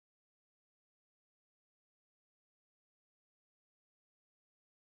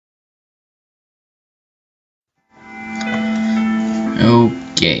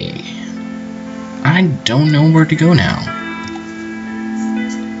Okay. I don't know where to go now.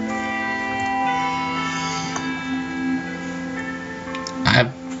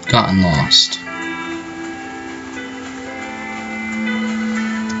 I've gotten lost.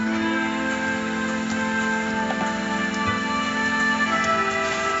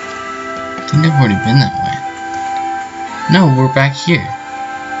 I think I've already been that way. No, we're back here.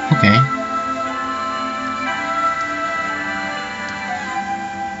 Okay.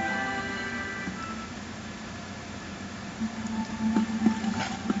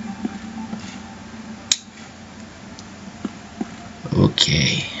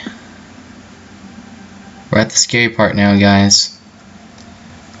 Okay. We're at the scary part now, guys.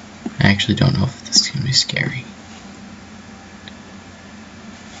 I actually don't know if this is gonna be scary.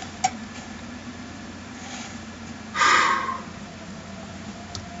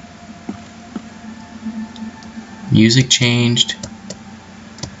 Music changed.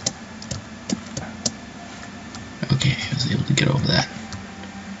 Okay, I was able to get over that.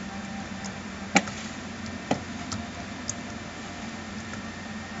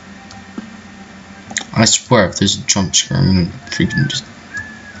 I swear, if there's a jump scare, I'm gonna freaking just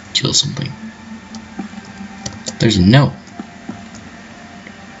kill something. There's a note.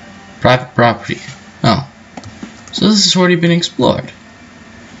 Private property. Oh. So this has already been explored.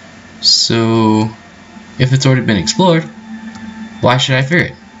 So, if it's already been explored, why should I fear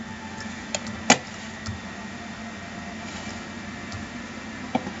it?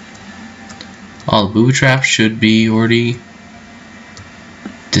 All the booby traps should be already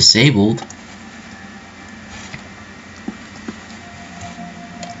disabled.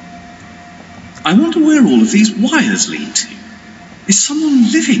 I wonder where all of these wires lead to. Is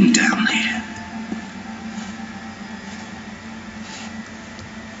someone living down here?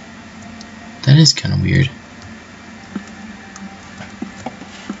 That is kind of weird.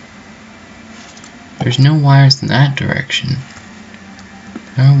 There's no wires in that direction.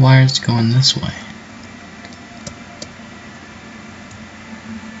 There are wires going this way.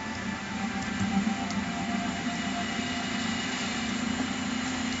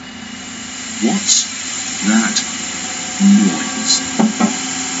 What's that noise?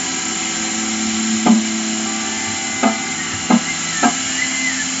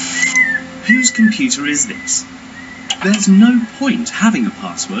 Whose computer is this? There's no point having a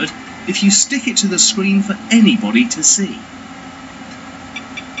password if you stick it to the screen for anybody to see.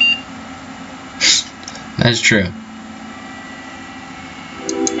 That's true.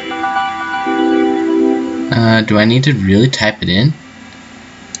 Do I need to really type it in?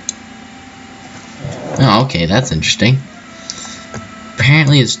 Oh, okay, that's interesting.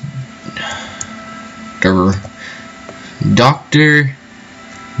 Apparently it's Dr.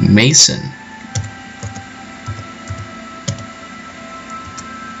 Mason.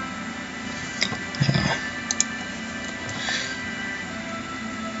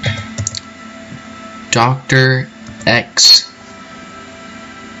 Dr.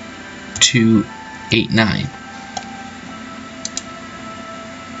 X289.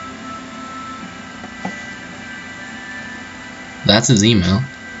 That's his email.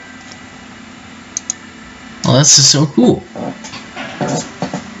 Oh, this is so cool.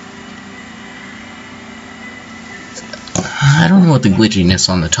 I don't know what the glitchiness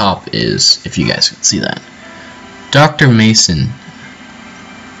on the top is, if you guys can see that. Dr. Mason,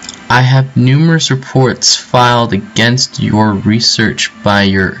 I have numerous reports filed against your research by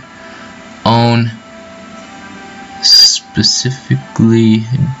your own specifically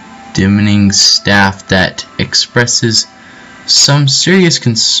demeaning staff that expresses some serious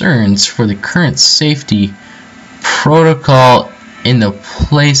concerns for the current safety protocol in the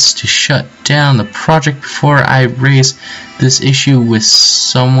place to shut down the project. Before I raise this issue with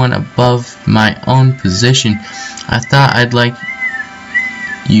someone above my own position, I thought I'd like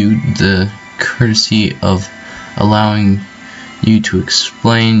you the courtesy of allowing you to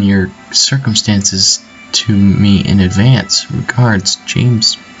explain your circumstances to me in advance. Regards,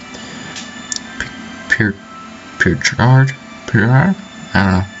 James Pritchard? I don't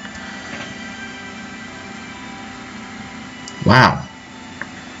know. Wow.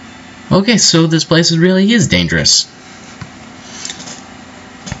 Okay, so this place really is dangerous.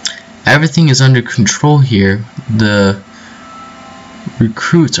 Everything is under control here. The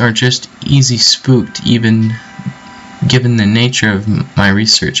recruits are just easy spooked, even given the nature of my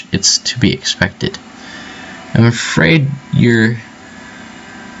research. It's to be expected. I'm afraid your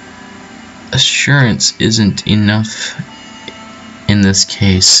assurance isn't enough in this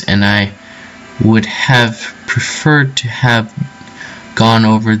case, and I would have preferred to have gone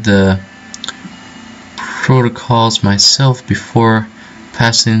over the protocols myself before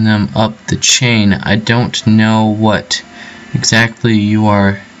passing them up the chain. I don't know what exactly you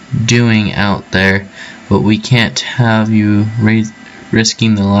are doing out there, but we can't have you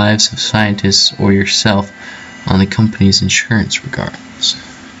risking the lives of scientists or yourself on the company's insurance. Regards,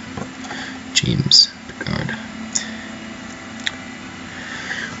 James Picard.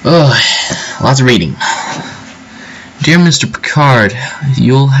 Oh, lots of reading. Dear Mr. Picard,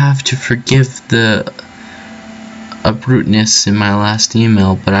 you'll have to forgive the abruptness in my last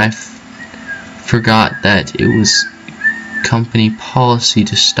email, but I forgot that it was company policy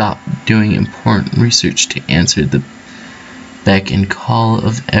to stop doing important research to answer the beck and call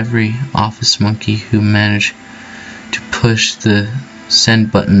of every office monkey who managed to push the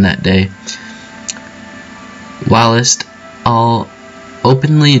send button that day. Whilst I'll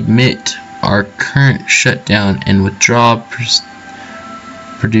openly admit our current shutdown and withdrawal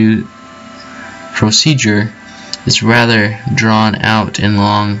procedure is rather drawn out and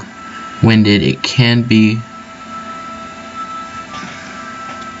long-winded, it can be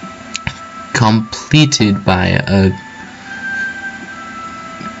completed by a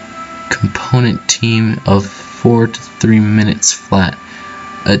component team of 4 to 3 minutes flat,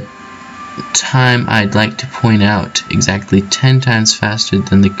 a time I'd like to point out exactly 10 times faster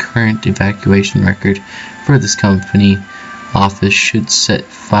than the current evacuation record for this company office should set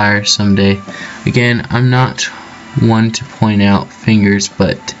fire someday. Again, I'm not one to point out fingers,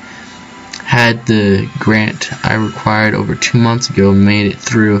 but had the grant I required over 2 months ago made it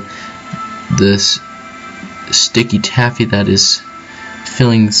through this sticky taffy that is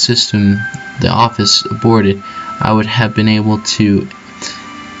filling the system the office aborted, I would have been able to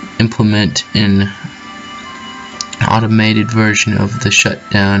implement an automated version of the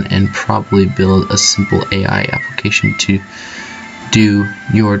shutdown and probably build a simple AI application to do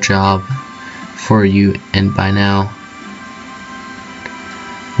your job for you, and by now.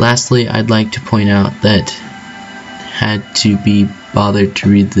 Lastly, I'd like to point out that had to be bothered to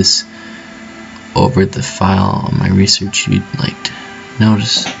read this over the file on my research, you'd like to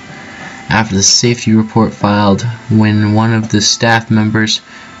notice. After the safety report filed, when one of the staff members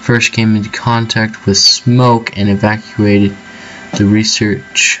first came into contact with smoke and evacuated, the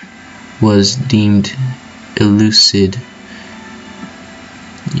research was deemed illucid.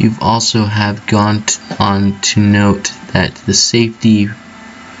 You've also have gone on to note that the safety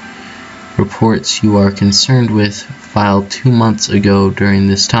reports you are concerned with filed 2 months ago during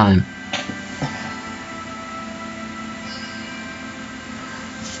this time.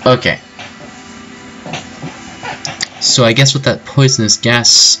 Okay. So I guess what that poisonous gas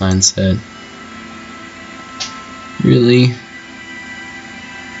sign said. Really?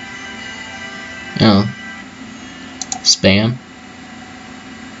 Oh. Spam?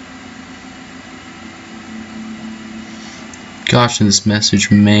 Caution, this message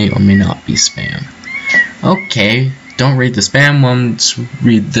may or may not be spam. Okay, don't read the spam ones,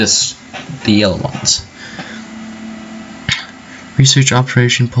 read this, the yellow ones. Research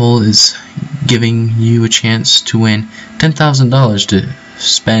Operation Poll is giving you a chance to win $10,000 to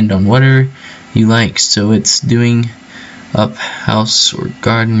spend on whatever you like, so it's doing up house or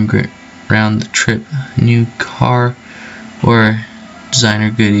garden round the trip, new car or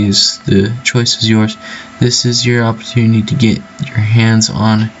designer goodies. The choice is yours. This is your opportunity to get your hands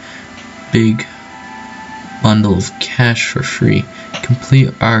on a big bundle of cash for free.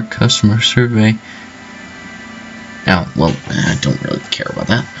 Complete our customer survey. Now, well, I don't really care about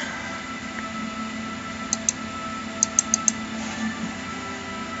that.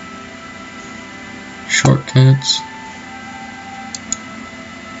 Shortcuts.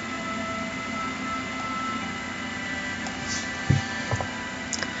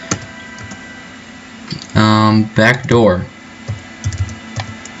 Back door.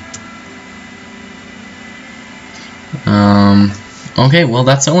 Okay, well,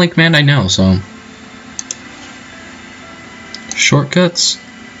 that's the only command I know, so. Shortcuts.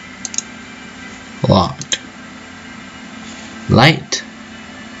 Locked. Light.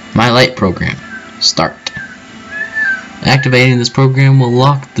 My light program. Start. Activating this program will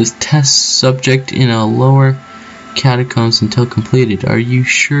lock the test subject in a lower catacombs until completed. Are you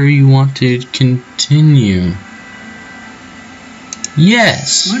sure you want to continue?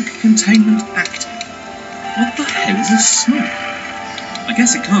 Yes. Smoke containment active. What the hell is a smoke? I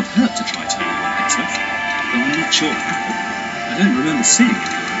guess it can't hurt to try turning the lights off, though I'm not sure how. I don't remember seeing any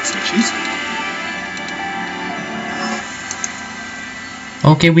light switches.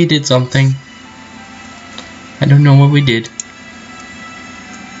 Okay, we did something. I don't know what we did.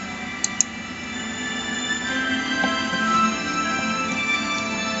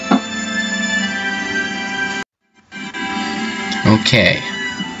 Okay.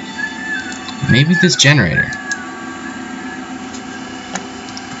 Maybe this generator.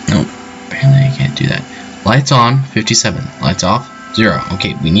 Nope. Apparently I can't do that. Lights on, 57. Lights off, 0.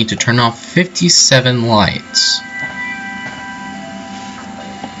 Okay, we need to turn off 57 lights.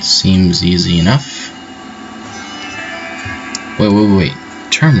 Seems easy enough. Wait.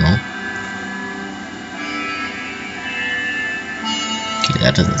 Terminal? Okay,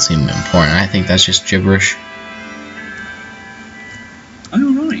 that doesn't seem important. I think that's just gibberish.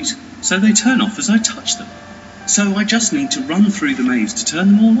 Oh, right. So they turn off as I touch them. So I just need to run through the maze to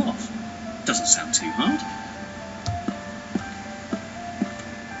turn them all off. Doesn't sound too hard.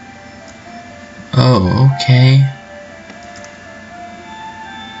 Oh, okay.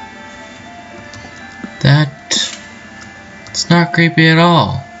 It's not creepy at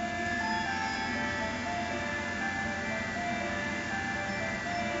all.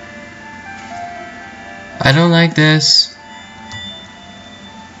 I don't like this.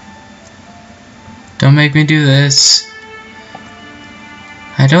 Don't make me do this.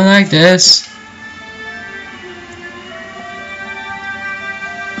 I don't like this.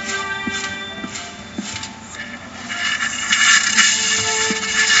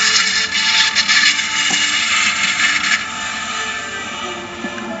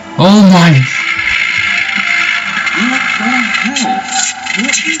 Oh my! What the hell?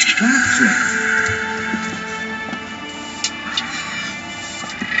 What is that thing?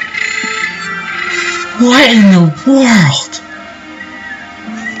 What in the world?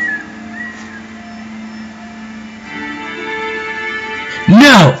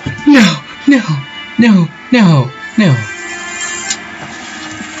 No!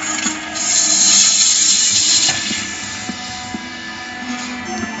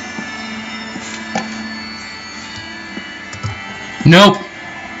 Nope.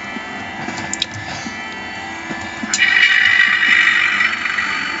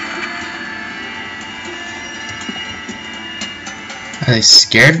 Are they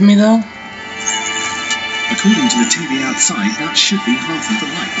scared of me though? According to the TV outside, that should be half of the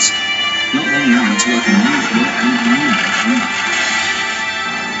lights. Not long now until I can move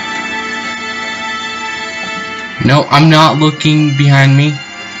and No, I'm not looking behind me.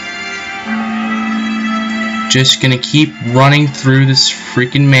 Just gonna keep running through this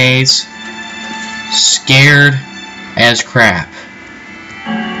freaking maze, scared as crap.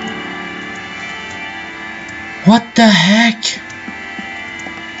 What the heck?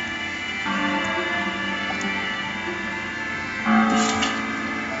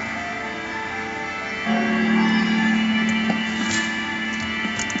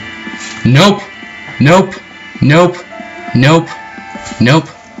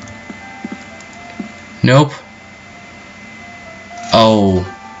 Nope. Oh.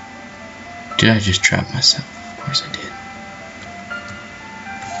 Did I just trap myself? Of course I did.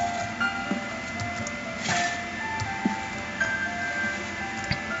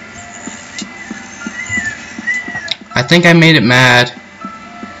 I think I made it mad.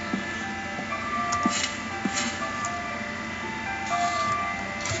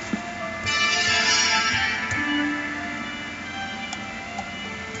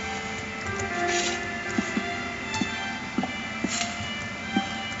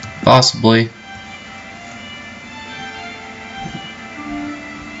 Possibly.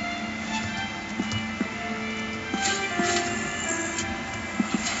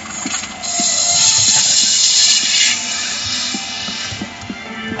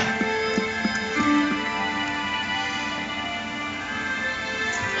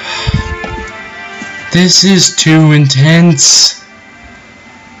 This is too intense.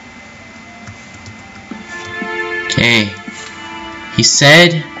 Okay. He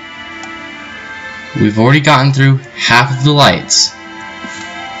said we've already gotten through half of the lights.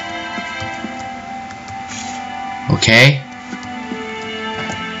 Okay?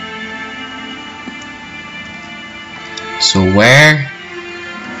 So where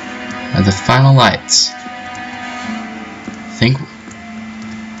are the final lights? Think.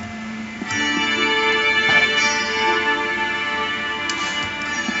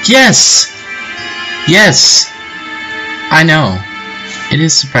 Yes! Yes! I know. It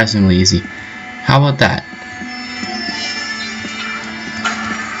is surprisingly easy. How about that?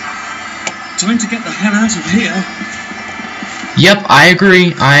 Time to get the hell out of here. Yep, I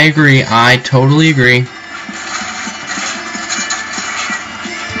agree. I totally agree.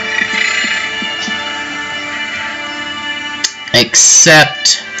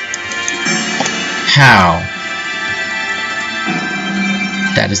 Except how?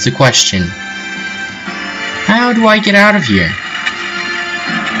 That is the question. How do I get out of here?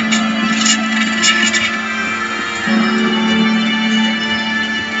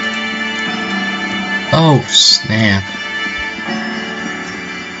 Oh, snap.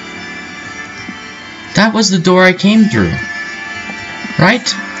 That was the door I came through.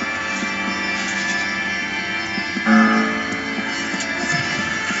 Right?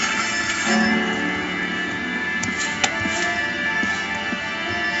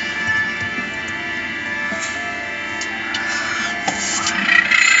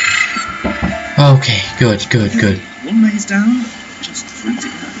 Okay, good. One maze down, just 3 to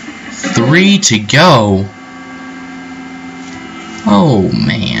go. 3 to go? Oh,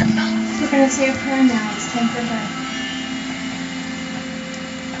 man. We're gonna save her now. It's time for her.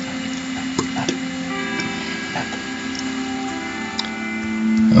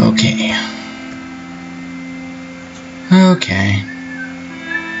 Okay. Okay.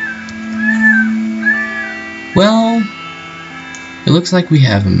 Well, it looks like we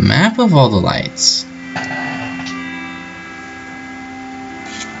have a map of all the lights.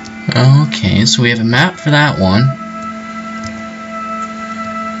 Okay, so we have a map for that one.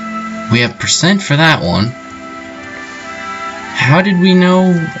 We have percent for that one. How did we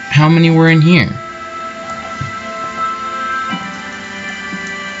know how many were in here?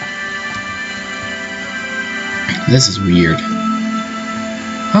 This is weird.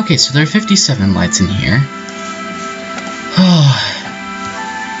 Okay, so there are 57 lights in here. Oh,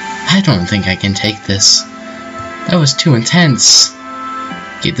 I don't think I can take this. That was too intense.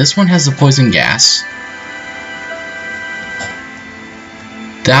 Okay, this one has the poison gas.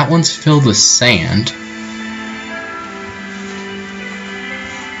 That one's filled with sand.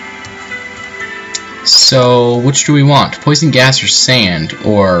 So, which do we want? Poison gas or sand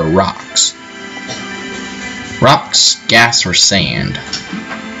or rocks? Rocks, gas, or sand?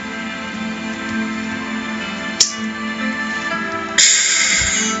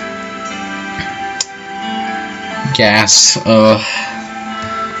 Gas,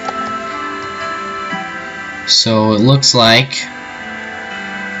 So it looks like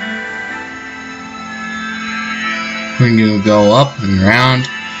we're gonna go up and around.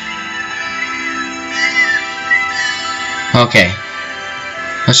 Okay,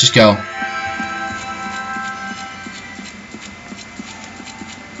 let's just go.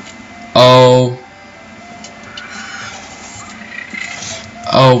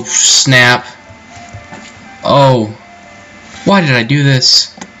 Oh snap. Oh, why did I do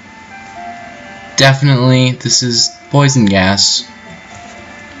this? Definitely, this is poison gas.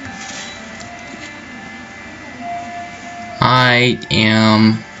 I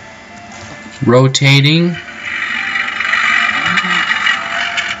am rotating.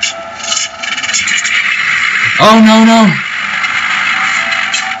 Oh no.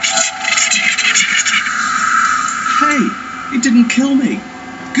 Hey, it didn't kill me.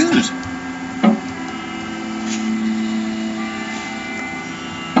 Good.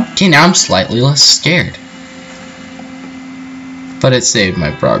 Okay, now I'm slightly less scared. But it saved my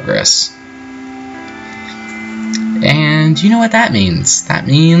progress. And you know what that means? That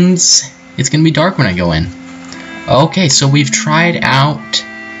means it's gonna be dark when I go in. Okay, so we've tried out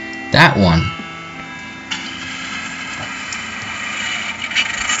that one.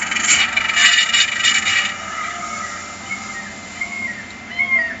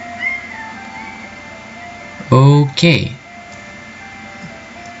 Okay.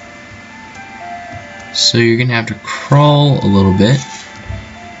 So you're gonna have to crawl a little bit.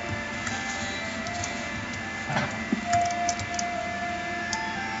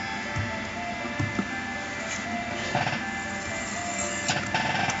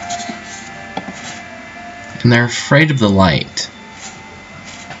 And they're afraid of the light.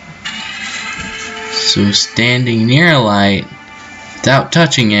 So standing near a light without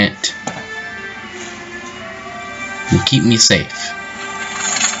touching it will keep me safe.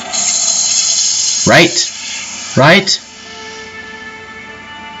 Right? Right?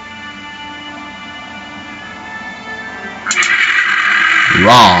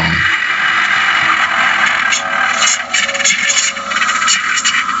 Wrong.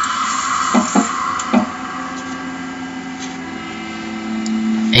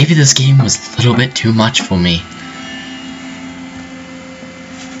 Maybe this game was a little bit too much for me.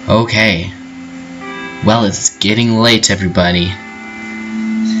 Okay. Well, it's getting late, everybody.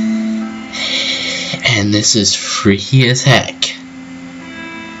 And this is free as heck.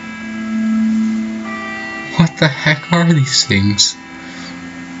 What the heck are these things?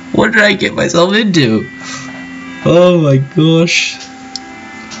 What did I get myself into? Oh my gosh.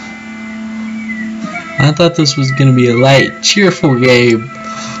 I thought this was gonna be a light, cheerful game.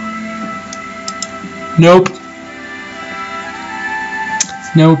 Nope.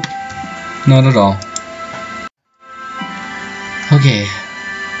 Nope. Not at all.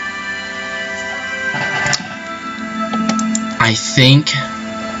 I think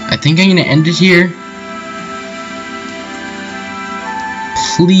I'm gonna end it here.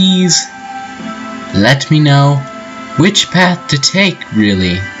 Please let me know which path to take,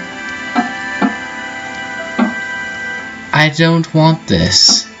 really. I don't want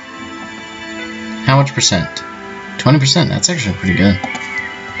this. How much percent? 20%, that's actually pretty good.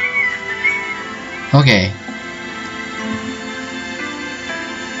 Okay.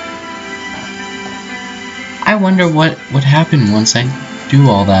 I wonder what would happen once I do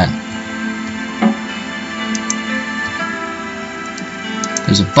all that.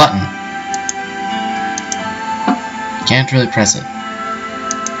 There's a button. You can't really press it.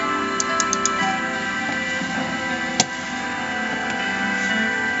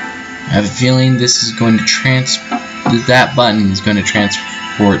 I have a feeling this is going to that button is going to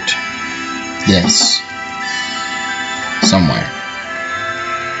transport this somewhere.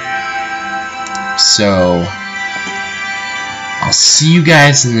 So I'll see you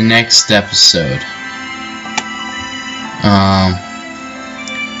guys in the next episode.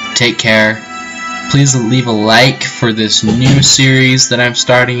 Take care. Please leave a like for this new series that I'm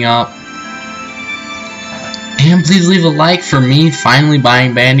starting up. And please leave a like for me finally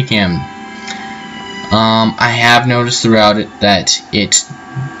buying Bandicam. I have noticed throughout it that it,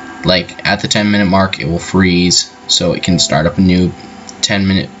 like, at the 10-minute mark, it will freeze, so it can start up a new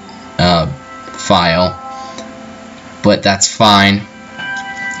 10-minute file. But that's fine.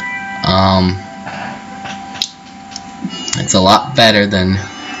 It's a lot better than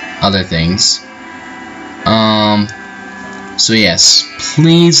other things. So yes,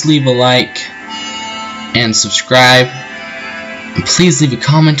 please leave a like and subscribe, and please leave a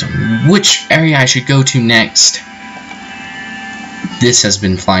comment on which area I should go to next. This has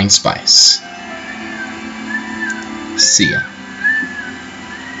been Flying Spice. See ya.